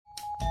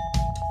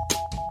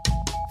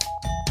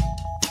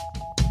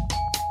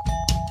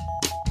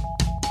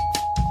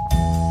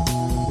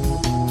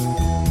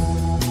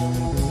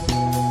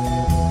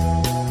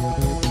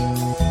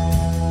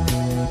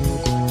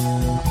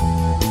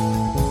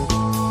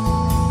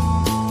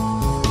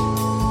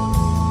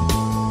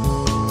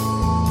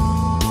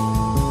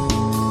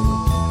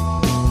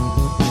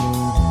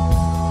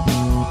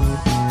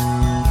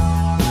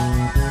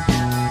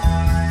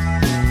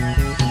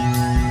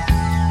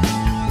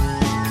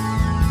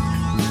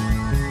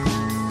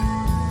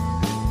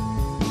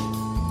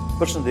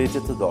Përshëndetje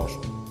të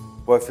dashur.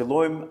 Po e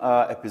fillojmë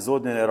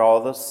episodin e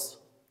radhës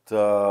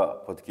të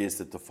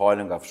podcastit të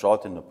FALA nga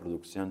FSHATI në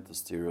produksion të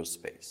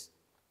STEREOSPACE.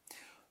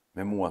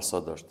 Me mua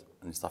sot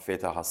është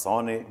Nisafetja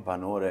Hasani,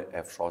 banore e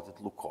fshatit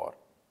Llukar.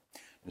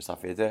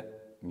 Nisafete,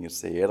 mirë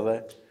se erdhe.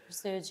 Mirë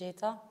se ju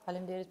gjeta,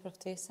 faleminderit për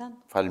ftesën.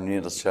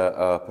 Faleminderit që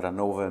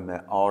pranove me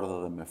ardhe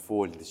dhe me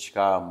folë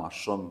diçka më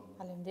shumë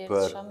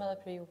Faleminderit shumë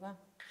edhe për juve.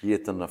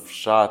 Jetën në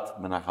fshat,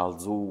 me na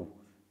kallëzu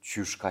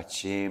qysh ka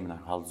qenë, me na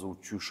kallëzu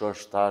qysh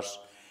është tash,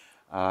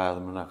 edhe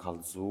me na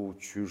kallëzu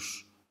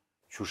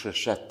qysh e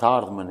shet të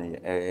ardhmen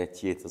e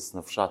tjetës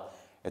në fshat.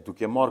 E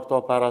duke marrë këto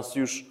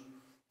parasysh,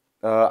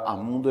 a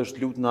mundesh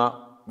lutna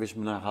veç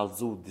me na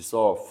kallëzu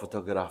disa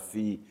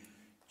fotografi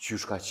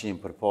qysh ka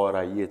qenë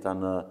përpara jeta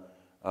në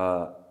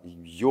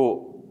jo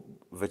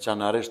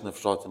veçanërisht në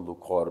fshatin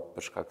Llukar,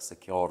 për shkak se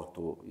ke ardhur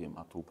këtu, jem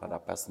atu para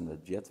 15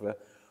 vjetëve,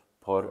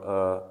 por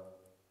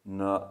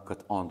në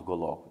këtë anë të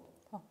Gollakut.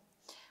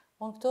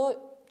 Unë këtu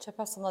që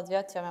 15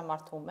 vjetë jam e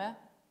martume,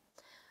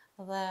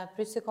 dhe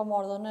prisi ka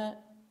ardhur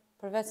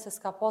përveç se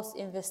s'ka pas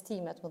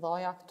investimet më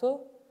dhaja këtu,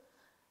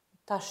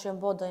 tash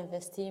jam bo do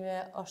investime,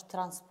 është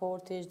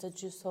transporti, çdo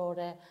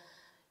gjysore,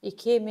 i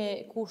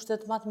kemi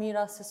kushtet më të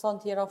mira se sa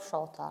në tjera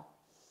fshata.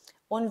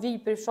 Unë vi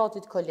për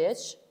fshatit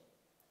Kolleq,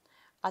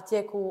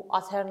 atje ku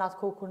atëherë në atë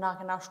ku kur na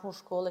kena shku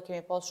shkollë,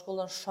 kemi pas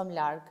shkollën shumë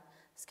larg,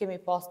 s'kemi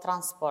pas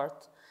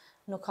transport.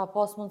 Nuk ka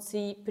pas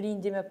mundësi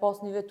prindi me pas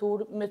një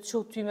vetur, me të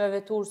qutë ty me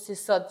vetur si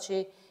sot që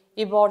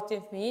i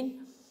bartin fëmin.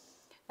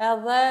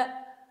 Edhe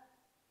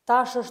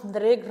tash është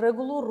ndreg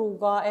rregullu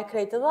rruga e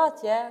krejt edhe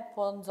atje,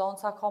 po në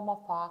zonë sa ka më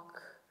pak.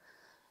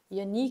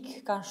 Jonik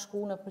kanë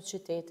shku në për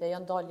qytete,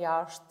 janë dalë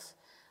jashtë.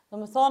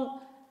 Do me thonë,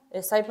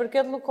 sa i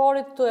përket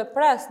Llukarit, tu e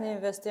pres një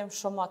investim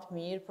shumë më të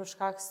mirë, për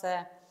shkak se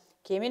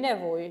kemi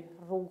nevojë,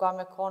 rruga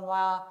me konë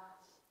ma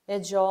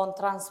e gjanë,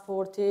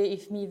 transporti i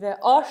fëmijëve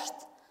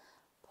është,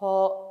 po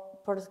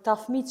për këta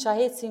fëmijë që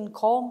ecin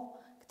kom,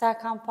 këta e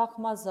kam pak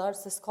ma zërë,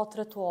 se s'ka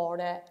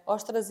tretuare,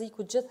 është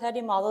rreziku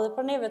gjithherë i madh edhe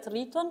për neve të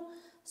rritën,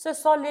 se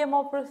sa lema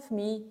për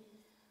fëmijë,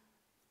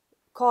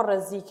 ka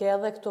rrezike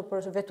edhe këtu,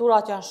 për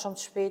veturat janë shumë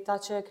të shpejta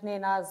që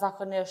kënena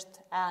zakonisht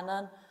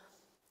enën,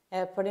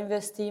 për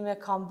investime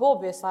kam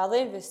besa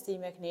edhe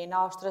investime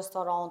kënena, është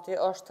restoranti,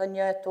 është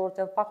një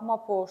torte pak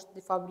ma poshtë,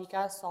 një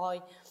fabrika e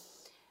saj,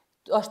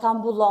 është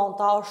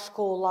ambulanta, është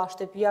shkolla,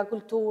 është shtëpia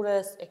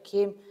kulturës, e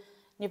kemë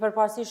një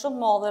përparësi shumë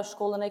madhe,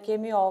 shkollën e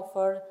kemi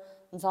afër,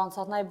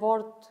 nxënësat na i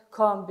bart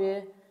këmbi.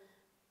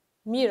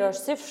 Mirë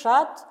është si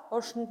fshat,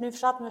 është një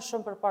fshat me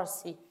shumë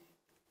përparësi.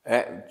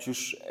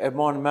 Qysh e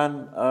mon men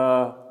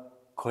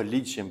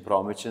Kolliqin, pra,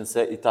 me qenë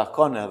se i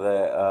takon edhe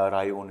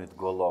rajonit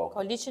Gollakut.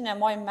 Kolliqin e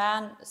moj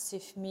men si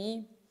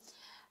fëmijë,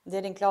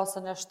 deri në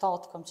klasën e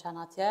 7 kom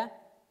qenë atje.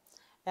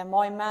 E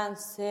moj men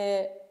si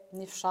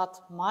një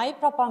fshat ma i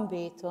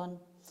prapambetën.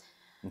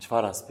 Në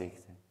çfarë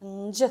aspekti?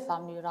 Në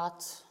gjitha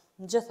myrat.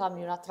 Në gjitha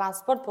myra,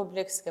 transport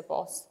publik s'ke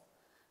pas.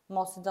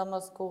 Mos i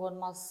dëmës kohën,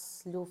 mas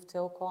lufte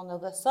u konë,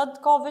 edhe sot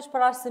ka veç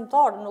për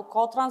arsimtarë, nuk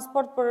ka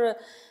transport për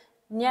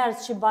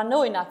njerëz që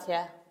banojnë atje.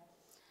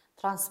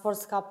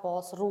 Transport s'ka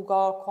pas,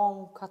 rruga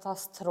konë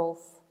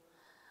katastrofë.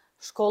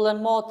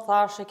 Shkollën motë,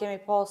 thashë, kemi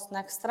pas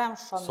në ekstrem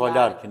shumë. So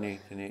larë keni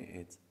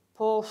ecë?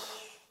 Po,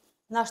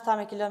 në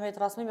 7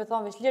 kilometra, s'mi me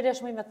thonë, veç lirë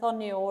shmi me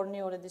thonë një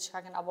orë e diçka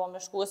kena bo me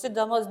shku. Si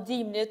dëmës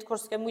dimnit, kur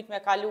s'ke mujtë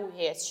me kalu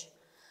heqë.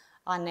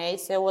 A nej,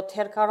 se o të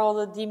herë ka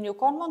radhë dimni u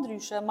kanë më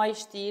ndryshe, ma i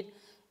shtirë,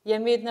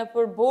 jemit në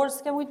përborë,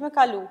 s'ke mujtë me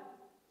kalu.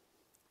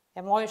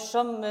 E moj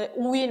shumë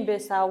ujin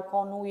besa, u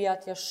kanë ujë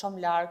atje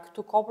shumë largë,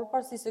 këtu ka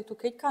përparësi se këtu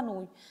kejtë kanë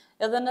ujë.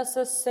 Edhe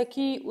nëse se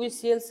ki ujë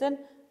sjellsin,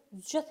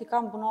 gjithë i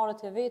kam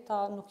bunarët e veta,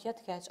 nuk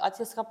jetë keq.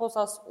 Atje s'ka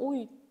pos as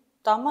ujë,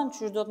 tamam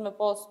qysh do të me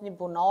pos një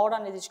bunara,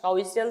 një diçka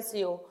ujë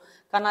sjellsi jo,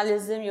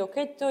 kanalizim jo,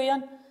 kejtë të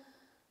janë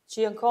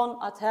që janë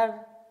kanë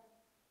atëherë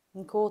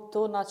në kohët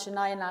tona që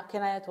na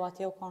kena jetu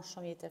atje u kanë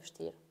shumë jetë e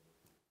vështirë.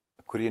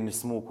 Kur jeni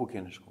smu, ku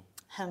keni shku?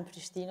 Në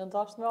Prishtinë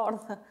dashtë me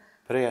ardhë.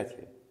 Prej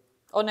atje?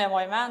 Unë e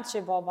moj mend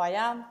që baba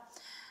jam,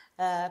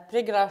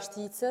 prej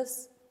Grashticës,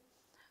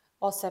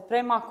 ose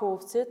prej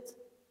Makovcit,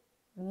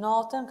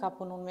 natën ka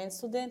punu me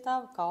studenta,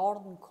 ka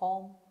ardhë në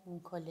kom,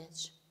 në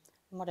Kolleq.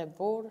 Mëre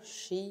borë,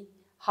 shi,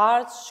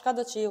 harç, shka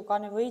do që ju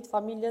ka nevojit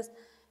familjes,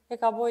 e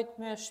ka bojt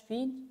me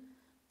shpinë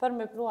për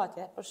me pru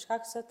atje, për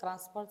shkak se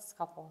transport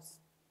s'ka pas.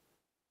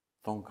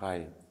 Ton ka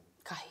jetë?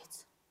 Ka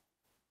jetë.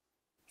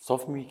 So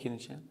fëmijë keni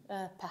qenë?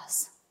 5.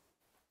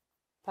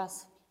 5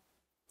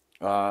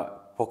 fëmijë.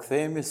 Po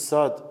kthehemi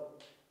sot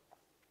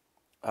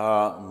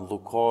në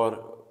Llukar,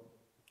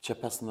 që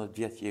 15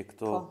 vjetë je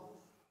këto.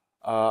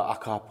 A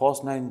ka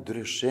pas në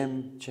ndryshim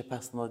që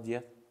 15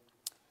 vjetë?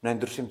 Në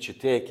ndryshim që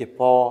te e ke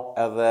pa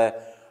edhe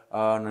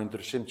në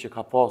ndryshim që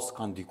ka pas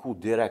ka ndiku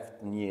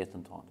direkt në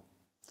jetën tonë?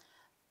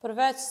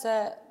 Përveç se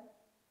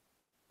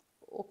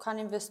u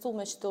kanë investu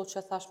me qëto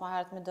që thash ma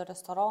herët me do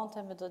restorante,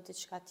 me do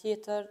diçka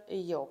tjetër,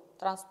 jo.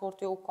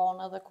 Transporti u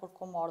kanë edhe kur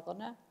ku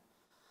mardhëne.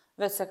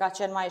 Veç se ka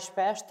qenë ma i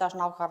shpesh, tash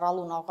na u ka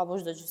rallu, na u ka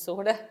bësh do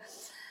gjysore.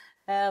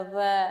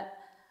 Edhe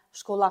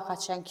shkolla ka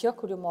qenë kjo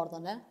kur ju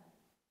mardhëne.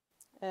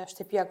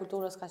 shtëpia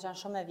kulturës ka qenë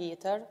shumë e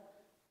vjetër,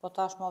 po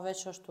tash më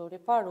veç është të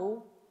riparu,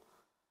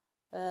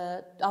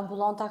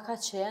 ambulanta ka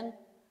qenë,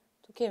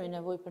 tu kemi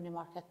nevojë për një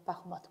market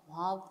pak më të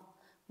madh,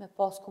 me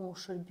pas ku mu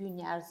shërby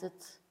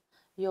njerëzit,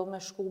 jo me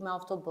shku me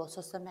autobus,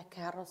 ose me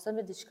kerr, ose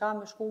me diçka,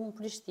 me shku në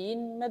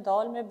Prishtinë, me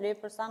dalë, me ble,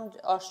 përsa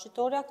është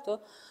qitoria këtu,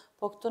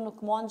 po këtu nuk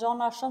mon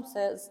gjana shumë,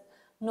 se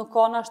nuk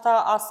ka nashta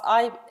as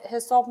aj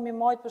hesap mi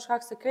majt për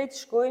shkak se krejt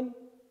shkojnë,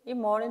 i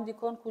marrin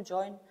dikon ku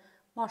gjojnë,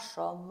 ma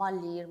shumë, ma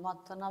lirë, ma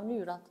të në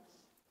mënyrat.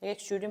 E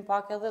këshyrim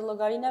pak edhe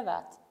llogarinë e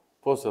vetë.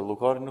 Po se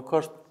Llukari nuk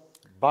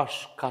është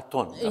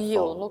bashkaton.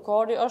 Jo,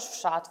 Llukari është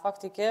fshat,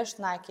 faktikisht,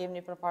 na e kemi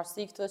një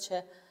përparësi këtë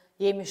që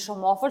jemi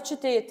shumë afër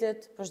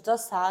qytetit, për çdo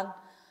sen,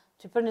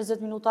 ty për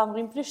 20 minuta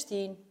mrim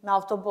Prishtinë, me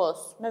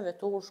autobus, me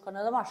vetur, shkon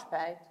edhe ma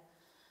shpejt.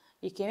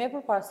 I kemi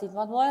përparësit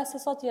më të mëdha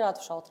se sa tjera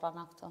të fshatra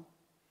na këto.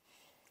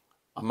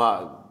 Ama,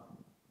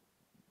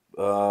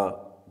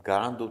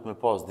 garant duhet me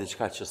pas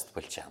diçka që s'të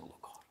pëlqen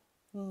Llukar.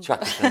 Çka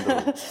kishte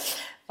ndodhur?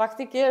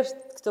 Faktikisht,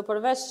 këtu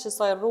përveç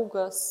kësaj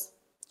rrugës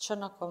që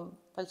nuk më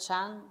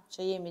pëlqen,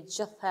 që jemi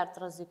gjithherë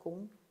të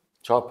rrezikum.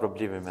 Çfarë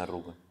problemi me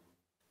rrugën?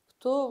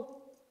 Këtu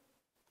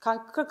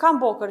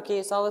kanë bo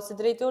kërkesa, edhe si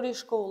drejtori i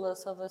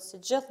shkollës, edhe si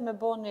gjithë me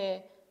bo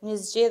një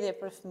zgjedhje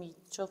për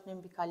fëmijët, qoftë një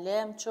mbi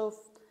kalem,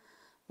 qoftë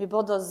mi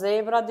bo do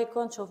zebra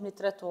dikon, qoftë një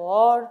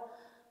tretuar.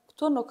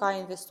 Këtu nuk ka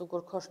investu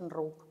kërkosh në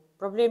rrugë.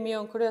 Problemi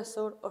jo në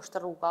kryesor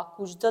është rruga,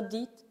 ku çdo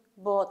ditë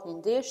bëhet një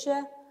ndeshje,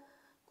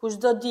 ku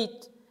çdo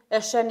ditë e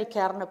shen një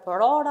kerr në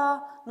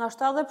përara,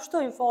 nashta edhe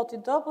pështojnë fati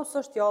do, po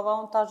s'është java,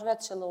 unë tash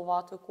vetë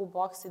qëllova aty ku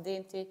bo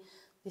aksidenti,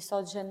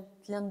 disa gjenë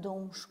të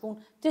lëndum, shkun.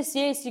 Ti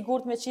si je i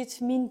sigurt me qitë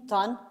fëmin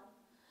tënë,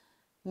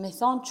 me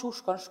thonë që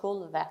shkon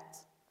shkollë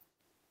vetë.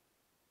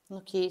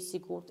 Nuk je i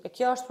sigurt. E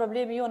kjo është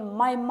problemi jonë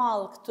maj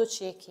malë këtu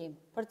që e kemë.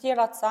 Për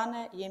tjera të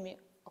sane, jemi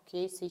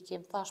okej, se i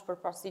kemë thash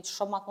përparësit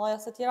shumë atë mëdha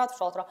se tjera të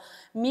fshatra.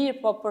 Mirë,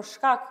 po për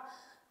shkak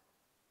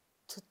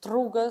të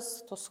rrugës,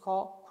 të s'ka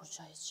kur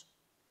gjajq.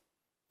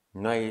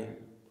 Në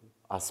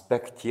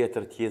aspekt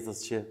tjetër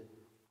tjetës që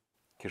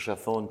kishe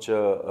thonë që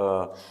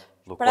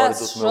Llukari do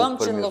të me shumë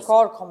që në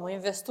Llukar ka mu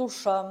investu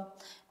shumë,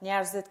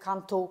 njerëzit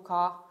kanë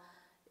toka,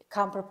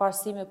 kanë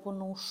përparësime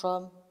punu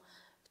shumë,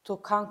 këtu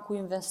kanë ku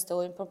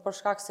investojnë, për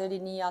shkak se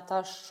rinia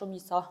tash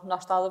shumica,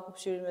 nashta edhe po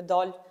pëshyrin me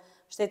dalë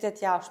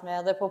shtetet jashme,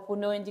 edhe po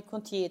punojnë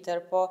dikun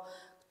tjetër, po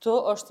këtu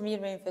është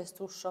mirë me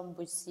investu shumë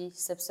bujqësi,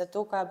 sepse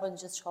toka e bën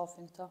gjithë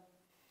shkafin këto.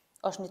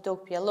 Është një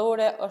tokë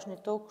pjellore, është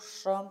një tokë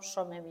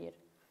shumë e mirë.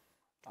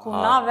 Ku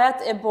na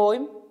vetë e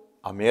bojmë.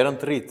 A merën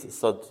të rritë,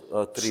 sot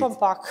të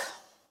rritë?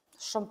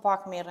 Shumë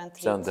pak merën të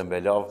rritë. Se në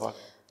dëmbelavë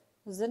pak?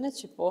 Zëne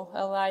që po,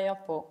 edhe ajo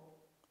po.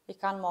 I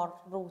kanë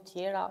marrë rrugë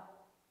tjera,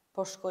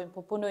 po shkojnë,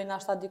 po punojnë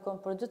ashta dikon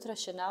për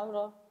 200-300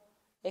 euro,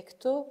 e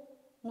këtu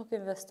nuk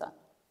investon.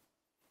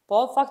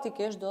 Po,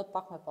 faktikisht, do të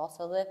pak me pas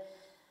edhe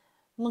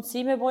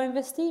mundësi me bo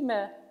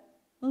investime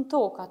në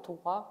toka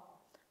tua,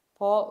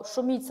 po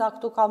shumica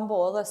këtu kanë bo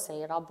edhe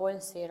sera,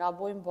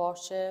 bojnë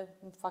bashkë,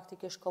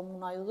 faktikisht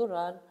komuna ju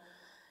dhurën,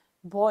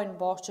 bojnë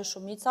bashkë,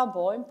 shumica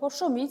bojnë, po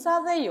shumica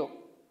edhe ju.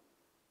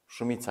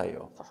 Shumica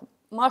jo?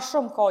 Ma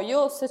shumë ka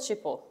jo se që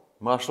po.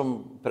 Ma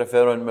shumë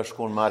preferojnë me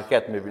shku në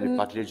market, me bili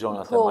pak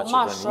ligjonat e Maqedonisë. Po,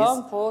 ma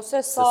shumë, po,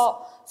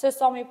 se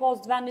sa mi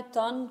pas dvenit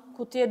tënë,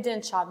 ku ti e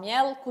din qa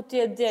mjell, ku ti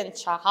e din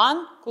qa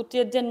han, ku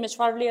ti e din me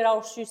qfar vlera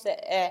ushqyse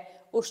e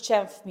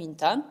ushqen fëmin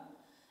tënë,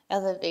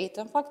 edhe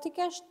vetën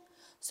faktikisht,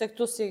 se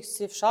këtu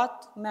si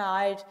fshat, me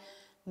ajrë,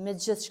 me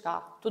gjithë shka.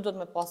 Tu do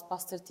të me pas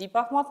pastërti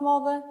pak ma të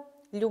madhe,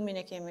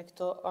 lumin e kemi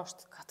këtu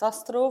është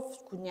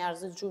katastrofë, ku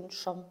njerëzit gjujnë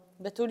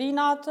shumë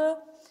beturina atë,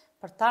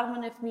 për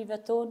tarmën e fëmijëve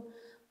tonë,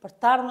 për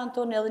tarmën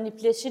tonë edhe një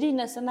pleqëri,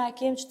 nëse na e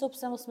kemë qëtu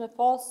pëse mos me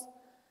pas,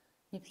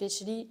 një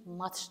pleqëri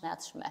ma të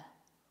shnetshme.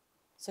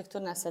 Se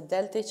këtu nëse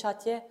delte i që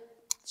atje,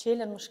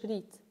 qelen më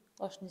shkrit,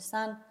 është një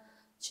sen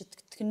që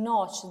të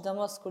knaqë, dhe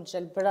mos kur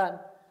gjelbrën,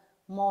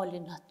 mali,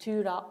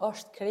 natyra,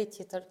 është krejt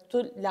tjetër,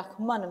 këtu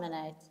lakmën me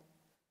nejtë.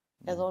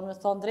 Edhe unë me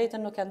thonë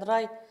drejtën nuk e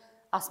ndraj,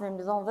 as me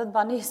më thonë vetë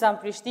banisa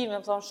në Prishtinë, me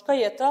më thonë shkoj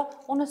jetë,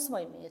 unë e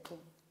smoj me jetu.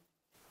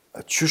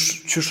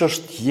 Qysh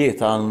është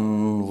jeta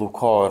në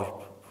Llukar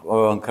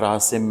në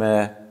krahasim me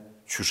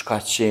qysh ka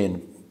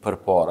qenë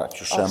përpara,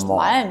 qysh e Është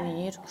ma e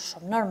mirë, është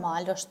shumë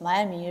normal, është ma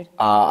e mirë.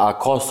 A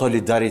ka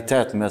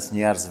solidaritet mes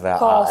njerëzve?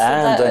 A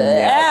endën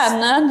njerëz?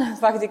 Enën,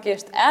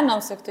 faktikisht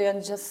enëm, se këtu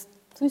janë gjithë,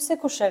 thuj se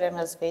kushere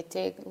me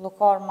zveti,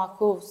 Llukar,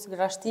 Makus,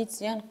 Grashtic,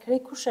 janë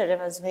krej kushere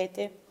me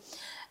zveti.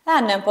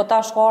 Enëm, po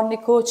ta shkarë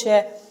një kohë që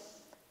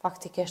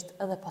faktikisht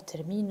edhe pa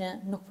termine,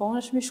 nuk po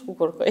më shmi shku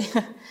kërkoj.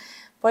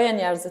 Po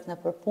janë njerëzit në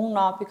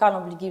përpuna, pi kanë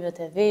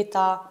obligimet e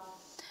veta.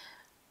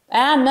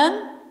 Enën,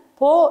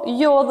 po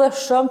jo dhe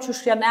shumë që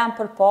janë enë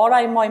për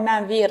para, i moj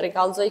men veri,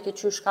 kalzoj ke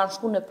që kanë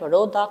shku në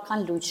përoda,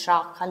 kanë lujt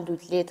shak, kanë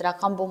lujt letra,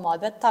 kanë bu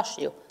majbet, tash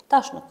jo,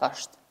 tash nuk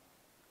është.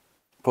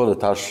 Po dhe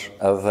tash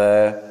edhe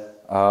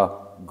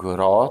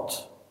gërat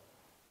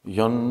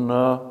janë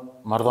në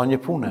marrëdhënie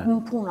pune. Në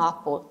puna,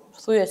 po.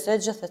 Thuje se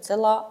gjithë e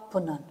cila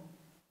punën.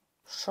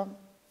 Shumë.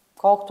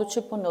 Ka këtu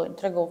që punojnë,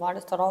 treguar,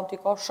 restoranti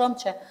ka shumë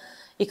që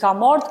i ka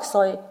marrë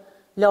kësoj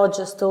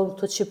lagjes tonë,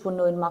 këtu që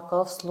punojnë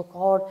Makovs,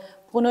 Llukar,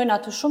 punojnë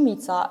aty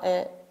shumica,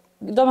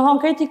 do me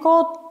thonë krejti ka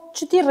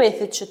që ti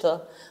rrethit që të,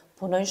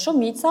 punojnë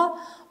shumica,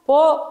 po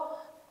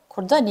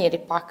kur do njeri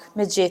pak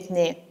me gjetë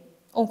një,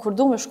 unë kur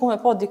du me shku me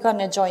po dika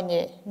në gjoj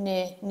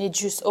një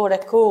gjys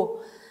ore ku,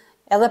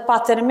 edhe pa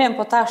termin,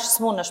 po tash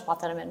s'mun është pa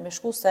termin, me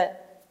shku se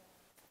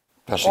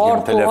tash e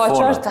kemë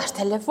telefonat. Tash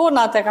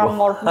telefonat e kam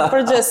morë, në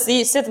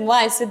përgjësi, si të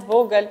mlaj, si të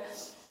vogël,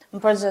 në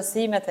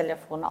përgjësi me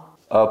telefona.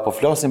 Po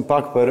flasim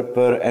pak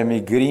për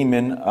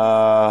emigrimin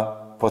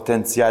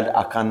potencial,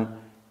 a kanë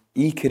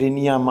ikë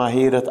rinia ma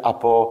herët,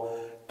 apo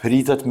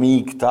pritet me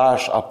ikë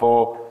tash, apo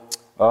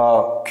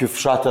ky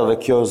fshat edhe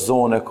kjo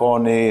zonë ka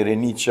një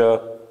rini që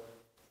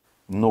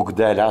nuk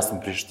del as në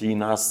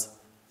Prishtinë,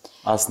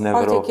 as në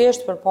Evropë.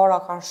 Faktikisht për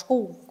para kanë shku,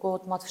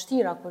 kohët më të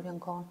vështira kur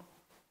janë kanë.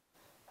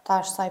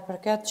 Tash sa i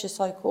përket që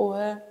saj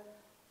kohë,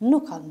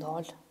 nuk kanë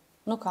dalë,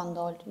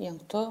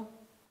 janë këtu.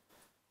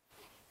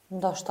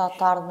 Ndoshta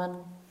të ardhmen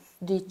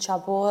ditë qa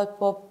bëhet,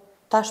 po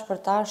tash për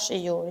tash e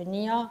jo,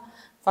 rinia,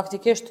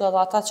 faktikisht edhe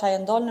ata që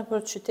janë dalë në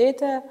për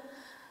qytete,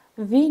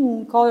 vinë,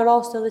 ka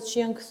raste edhe që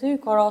janë këthy,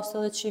 ka raste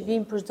edhe që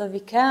vinë për çdo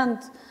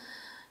vikend,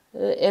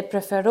 e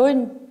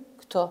preferojnë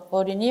këto,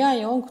 po rinia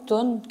jonë këtu,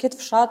 në këtë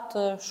fshat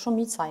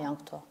shumica janë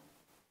këtu,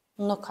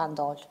 nuk kanë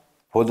dalë.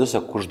 Po dhe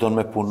se kush do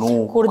me punu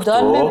këtu? Kur do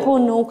me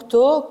punu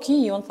këtu, ki,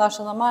 unë thash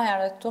edhe ma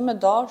herë, këtu me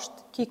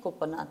dasht, ki ku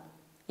punën.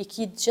 I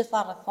ki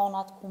gjitha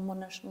rrethonat ku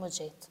mundesh më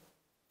gjetë.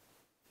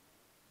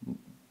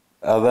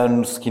 Edhe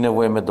s'ki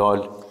nevoj me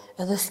dalë?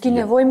 Edhe s'ki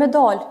nevoj me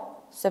dalë,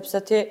 sepse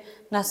ti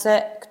nëse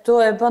këtu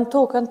e bën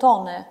tokën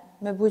tone,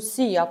 me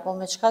bujqësi, apo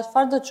me qka të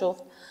farë dë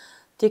qoftë,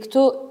 ti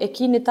këtu e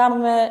ki një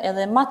ardhme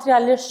edhe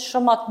materialisht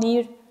shumë atë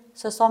mirë,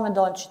 se sa me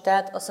dalë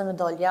qytet, ose me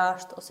dalë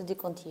jashtë, ose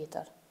dikon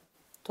tjetër.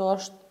 Këtu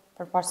është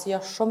përparësia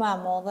shumë e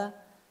madhe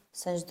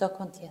se në çdo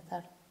kënd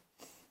tjetër.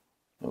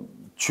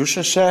 Qysh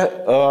e she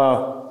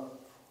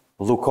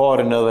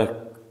Llukarin edhe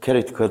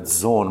krejt këtë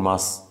zonë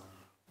mas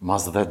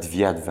 10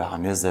 vjetëve,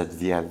 20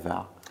 vjetëve?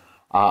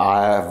 A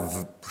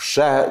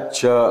she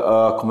që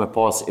këme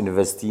pas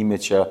investime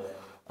që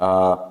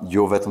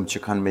jo vetëm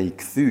që kanë me i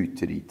kthy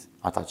të rritë,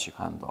 ata që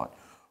kanë dalë,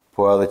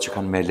 po edhe që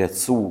kanë me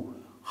lecu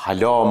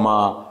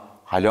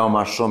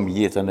halama shumë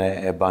jetën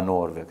e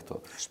banorëve këto.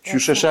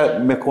 Qysh e she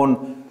me konë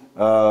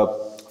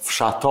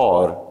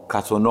fshatar,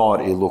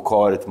 katonar i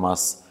Llukarit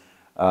mas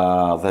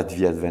 10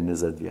 vjetëve,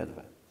 20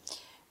 vjetëve?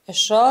 E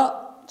shë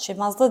që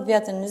mas 10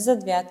 vjetëve,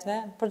 20 vjetëve,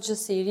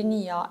 përgjithësi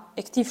rinia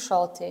e këtij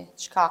fshati,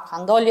 çka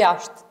kanë dalë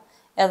jashtë,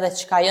 edhe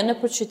çka janë në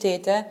për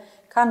qytete,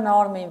 kanë me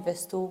ardhme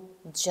investu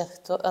gjithë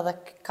këto, edhe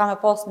ka me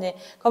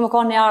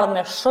ka një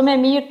ardhme shumë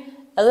e mirë,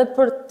 edhe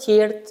për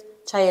tjertë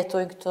që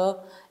jetojnë këto,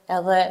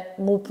 edhe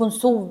mu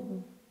punësu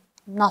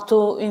në ato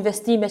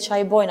investime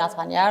që i bojnë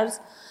ata njerëz.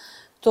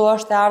 Këtu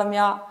është e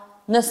ardhmja,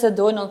 nëse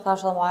dojnë, në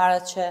thashtë dhe më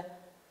herët që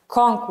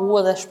kanë ku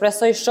edhe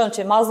shpresoj shumë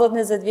që mas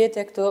 10-20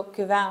 vjetë këtu,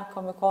 ky vend ka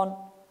me kanë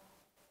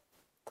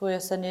thuaj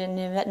se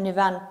një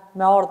vend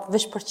me ardhë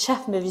veç për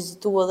qef me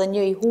vizitu edhe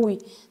një i huj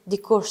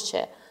dikush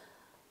që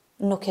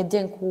nuk e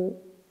din ku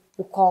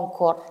u kanë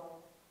kur.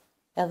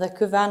 Edhe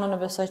ky vend unë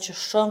besoj që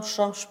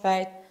shumë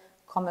shpejt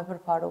ka me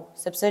përparu.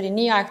 Sepse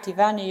rinia e këtij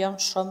vendi janë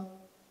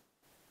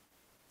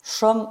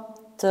shumë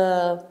të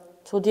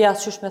dia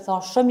qysh me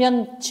thonë, shumë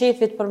janë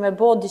qefit për me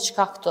bo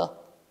diçka këtu.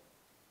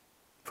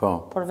 Po.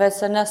 Përveç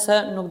se nëse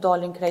nuk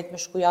dalin krejt me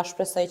shku jashtë,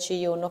 shpresoj që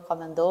ju nuk ka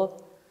me ndodhë,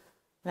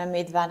 me me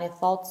i të veni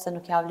thotë, se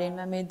nuk ja vlen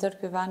me i dërë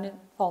këj veni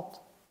thotë.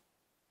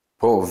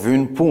 Po,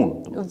 vynë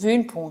punë.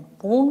 Vynë punë.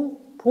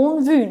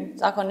 Punë vynë.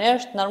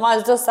 Zakonisht,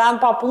 normal, çdo sem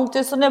pa punë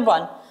të së ne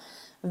bënë.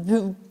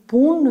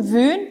 Punë,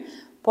 vynë,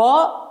 po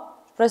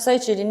shpresoj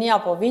që rinia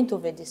po vinë të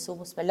vedisu,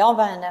 mos me lanë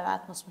venin e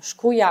vetë, mos me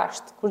shku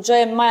jashtë. Kur gjë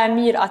e ma e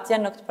mirë atje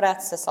në këtë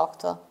pretë se sa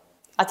këtë.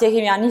 Atje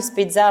kemi anis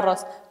për i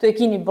zerës, tu e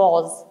kini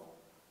bazë.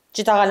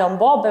 Që ta kalon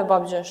babe,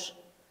 babgjësh.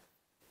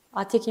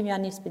 Atje kemi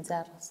anis për i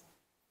zerës.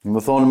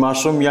 Më thonë, ma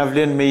shumë ja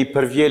vlen me i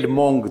përvjel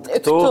mongët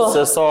këto,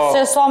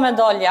 se sa me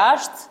dalë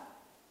jashtë,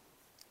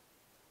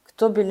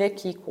 këto bile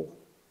ki ku.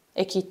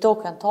 E ki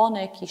tokën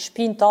tane, e ki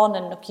shpinë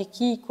tane, nuk i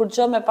ki kur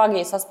gjë me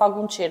pages, as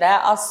pagun qire,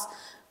 as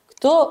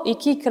këto i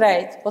ki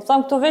krejt. Po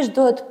thamë, këto veç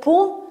dohet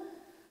punë,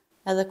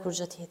 edhe kur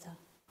gjë tjetër.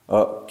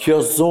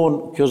 Kjo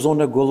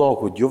zonë e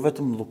Gollakut, jo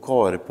vetëm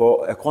Llukari,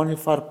 po e ka një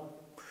farë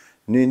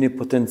një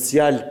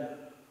potencial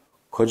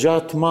kogja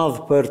të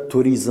madhë për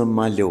turizëm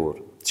malor.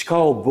 Qka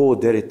u bo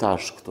deri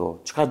tash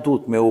këto? Qka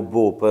duhet me u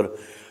bo për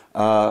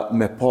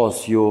me pas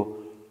ju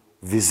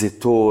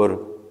vizitor,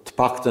 të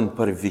paktën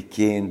për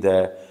vikende,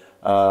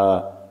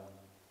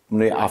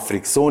 në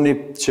Afriksoni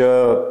që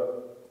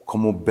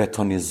komu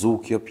betonizu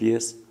kjo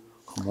pjesë,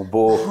 komu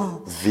bo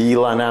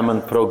vila në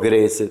emën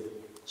progresit.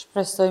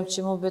 Shpresojmë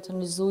që mu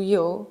betonizu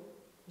jo,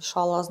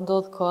 inshallah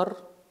s'ndodh kërë,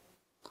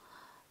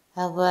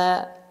 edhe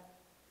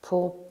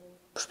po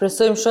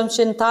shpresojmë shumë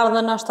që në të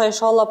ardhmen ashta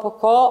inshallah po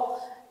ka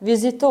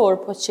vizitor,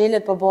 po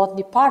qelet, po bëhet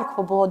një park,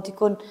 po bëhet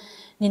dikun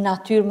një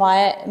natyrë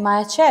ma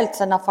e qeltë,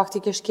 se na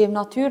faktikisht kemi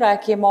natyra, e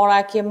kemi mara,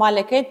 e kemi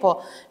male ketë, po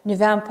një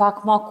vend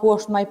pak ma ku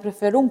është ma i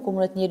preferum, ku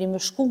mëret njëri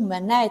me shku,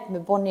 me nejt,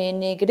 me bo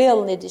një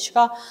grill, një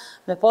diçka,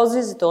 me pas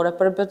vizitore.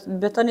 Për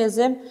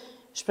betonizim,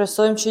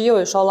 shpresojmë që jo,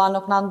 inshallah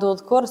nuk na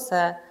ndodh kur,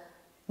 se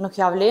nuk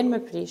ja vlen me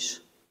prish.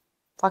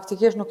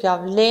 Faktikisht nuk ja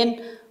vlen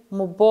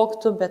mu bo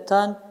këtë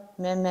beton,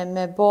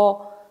 me bo,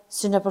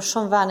 si në për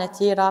shumë vene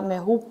tjera,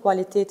 me hub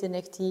kualitetin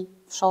e këtij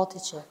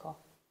fshati që e ka.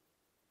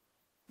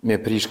 Me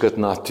prish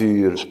këtë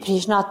natyrë. Me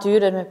prish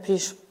natyrën, me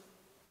prish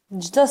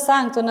çdo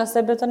sen këtu,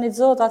 nëse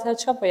betonizohet, atëherë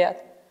çka po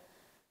jetë?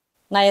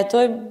 Na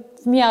jetojmë,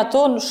 fëmijët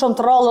tonë shumë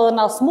të rrallë dhe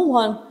na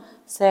smuhen,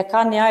 se e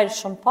kanë një ajër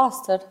shumë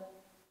pastër.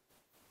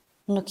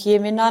 Nuk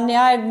jemi na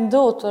një ajër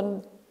ndotën,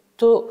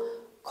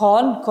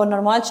 Ko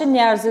normal që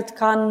njerëzit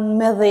kanë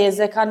me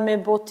dheze, kanë me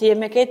botie,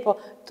 me ketë, po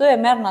tu e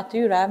merë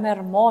natyra, e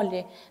merë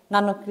mali.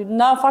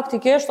 Na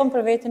faktikisht, unë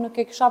për veti nuk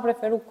e kisha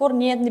preferu kur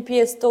njët një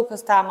pjesë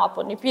tokës tema,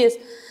 apo një pjesë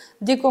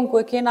dikon ku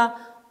e kena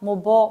mu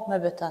bo me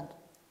beton.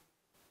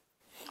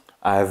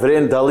 A e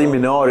vren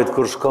dallimin e arit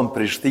kur shkon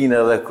Prishtinë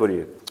edhe kur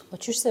jetë? Po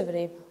qysh se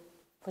vrem?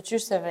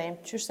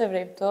 Qysh se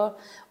vrem to?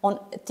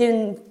 Ti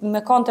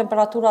me kanë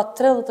temperatura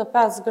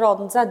 35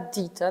 gradë në zetë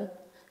ditën,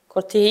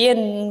 kur ti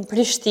jenë në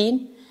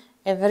Prishtinë,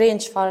 e vren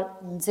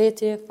çfarë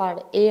nxehti,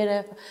 farë ere.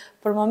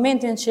 Për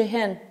momentin që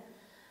hen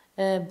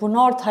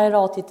bunart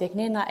hajrati tek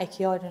nena e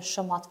kjojnë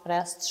shumë atë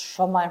freskët,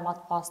 shumë më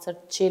të pastër,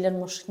 qelen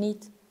më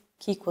shknit,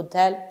 kiku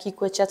del,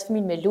 kiku e qetë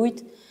fëmin me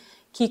lujt,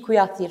 kiku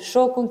ja thirë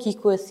shokun,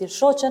 kiku e thirë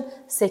shoqen,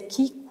 se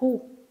kiku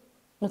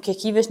nuk e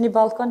kivesh një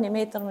balkon 1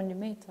 metër me 1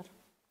 metër.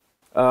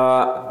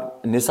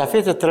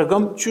 Nisafete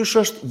tregon qysh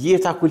është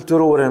jeta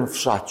kulturore në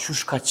fshat,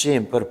 qysh ka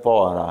qenë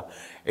përpara.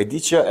 E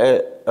di që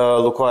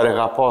Llukar e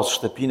ka pas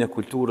shtëpinë e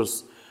kulturës,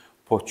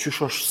 po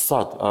qysh është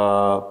sot,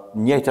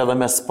 njëjtë edhe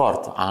me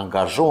sport, a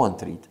angazhohen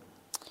të rit?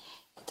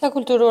 Jeta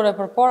kulturore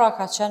përpara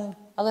ka qenë,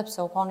 edhe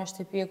pse u ka një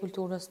shtëpi e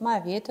kulturës më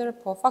e vjetër,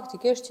 po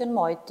faktikisht që në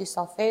majtë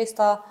disa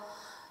festa,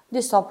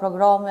 disa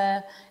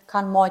programe,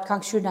 kanë majtë,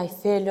 kanë këshyrë në i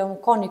film,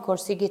 ka një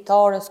korsi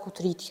gitarës, ku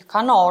të rritje,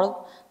 kanë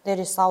ardhë,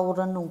 derisa u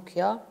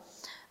rënukja.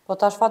 Po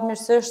tash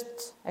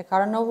fatmirësisht e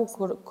ka rënovu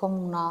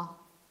komuna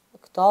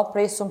këto,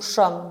 prej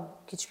shumë,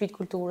 këtë shpit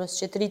kulturës,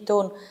 që të rritë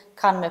tonë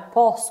kanë me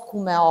pas ku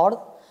me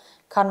ardhë,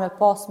 kanë me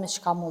pas me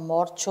çka mu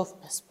marrë,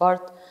 qoftë me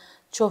sport,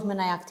 qoftë me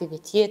një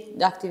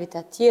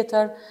aktivitet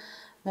tjetër,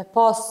 me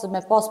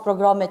pas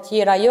programe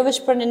tjera, jo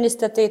veç për një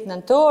 28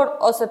 nëntor,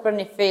 ose për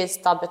një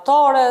fest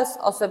abetares,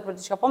 ose për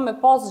diçka, po me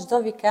pas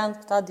çdo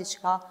vikend këta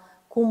diçka,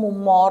 ku mu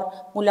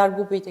marrë, mu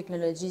largu për i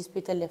teknologjisë,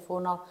 për i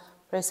telefona,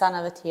 për i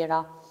sanave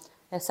tjera.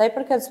 E sa i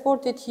përket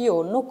sportit,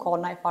 jo, nuk ka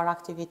ndaj farë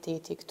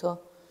aktiviteti këtu,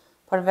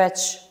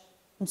 përveç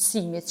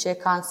mësimit që e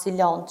kanë si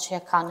lanë, që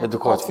e kanë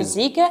edukat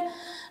fizike,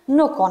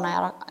 nuk ka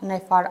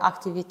ndaj farë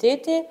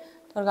aktiviteti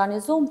të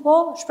organizuar, po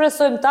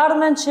shpresojmë të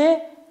ardhmen që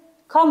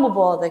ka mu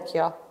bo edhe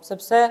kjo,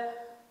 sepse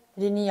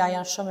rinia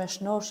janë shumë e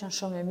shnosh, janë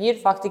shumë e mirë,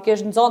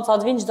 faktikisht në zonë sa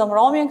të vinë çdo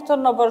mramjen këtu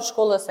në bërë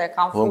shkollës, e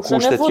kanë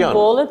fushën e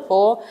futbollit,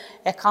 po,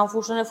 e kanë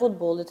fushën e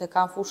futbollit, e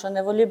kanë fushën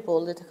e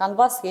volejbollit, e kanë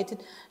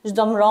basketit,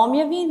 çdo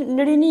mramje vinë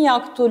në rinia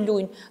këtu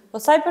lujnë.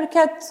 Po sa i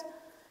përket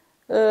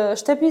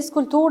shtëpisë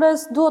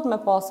kulturës, duhet me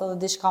pas edhe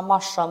diçka ma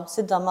shumë,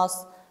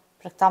 sidomos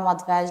për këta ma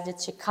të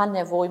vegjlit që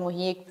kanë nevojë mu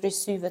hjek prej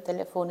syve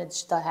telefonit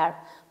çdo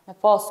herë. Me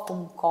pas ku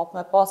më kap,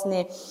 me pas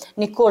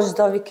një kohë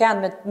çdo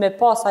vikend, me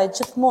pas ai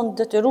gjithmonë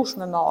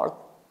detyrueshme me ardhë.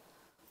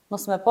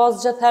 Mos me pas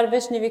gjithë herë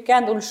veç një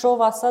vikend,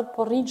 ulshova sot,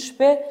 po rrinë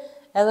shpe,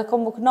 edhe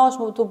kom u knash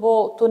mu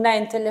të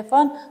nejnë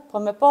telefon,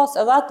 po me pas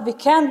edhe atë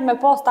vikend me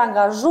pas të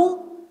angazhum,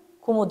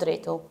 ku mu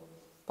drejtu.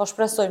 Po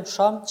shpresojmë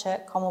shumë që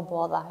ka mu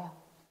bo edhe ajo.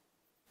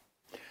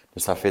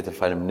 Nisafete,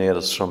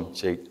 faleminderit shumë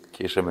që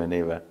kishe me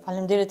neve.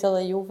 Faleminderit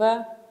edhe juve,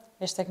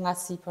 ishte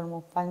kënaqësi për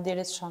mu.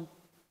 Faleminderit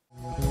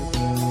shumë.